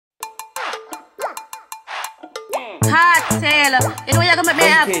Kartel, you know you're gonna make me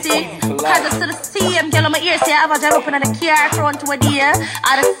happy. Cause it's the same girl on my ear say I have a drive up in the car front with you.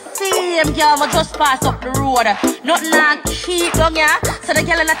 And the same girl I just pass up the road. Nothing like keep down here. So the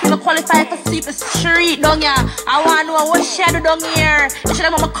girl not even qualify for sleep the street down here. I want to know what she do down here. If she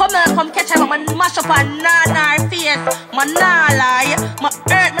want to come catch her, I'm mash up her her face. My nah lie. My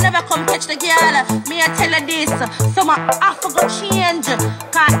earth, me never come catch the girl. Me I tell her this. So my have to go change.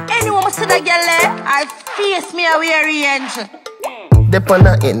 Cause anyone see the girl I face me a weary range. Dep on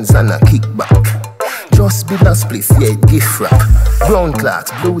the ends and a kickback. Just build a spliff, yeah, gift wrap. Brown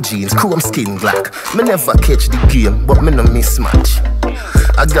clocks, blue jeans, chrome skin black. Me never catch the game, but me no mismatch.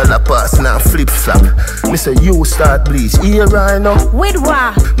 I got a pass now flip flop. Me say you start bleach, here right now. With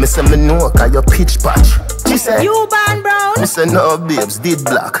what? Me say me know cause you pitch patch. She say you born brown? Me say no babes, did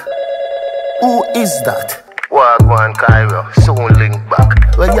black. Who is that? Wagwan Cairo, soon link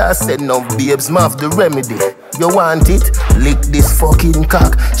back. Well, you said no babes, have the remedy. You want it? Lick this fucking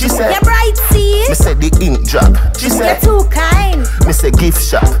cock. She said, you're bright, see? Me said the ink drop. She said, you're too kind. Me say gift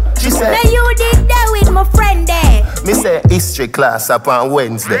shop. She said, now you did that with my friend there. Me say history class up on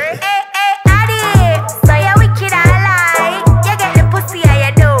Wednesday. Hey, Addi, so you wicked I lie. You get the pussy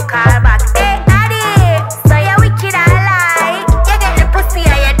and you don't call back. Hey, Addi, so you wicked I lie. You get the pussy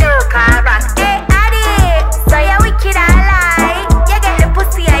and you don't call back. Hey, Addi, so you wicked I lie. You get the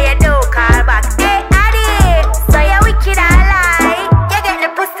pussy and you don't call back. Hey, Addi, so you wicked I lie. You get the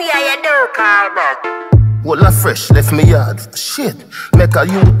pussy and you don't call back. Well, I fresh left me yard. Shit, make a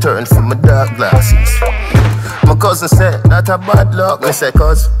U-turn from my dark glasses. My cousin said that a bad luck. Me say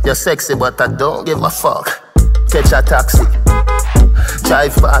cause you're sexy but I don't give a fuck. Catch a taxi,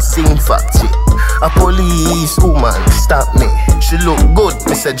 drive fast, sing factory. A police woman stop me. She look good,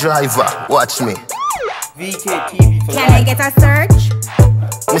 me say driver, watch me. Can I get a search?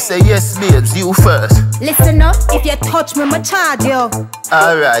 Me say yes babes, you first. Listen up, if you touch me, I'ma charge you.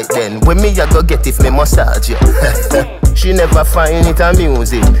 Alright then, when me I go get if me massage you. She never find it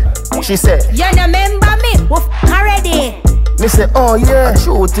amusing. She said, you no remember me, we already. Me say, oh yeah,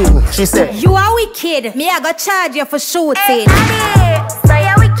 shooting. She said, you are wicked, me I go charge you for shooting. Hey,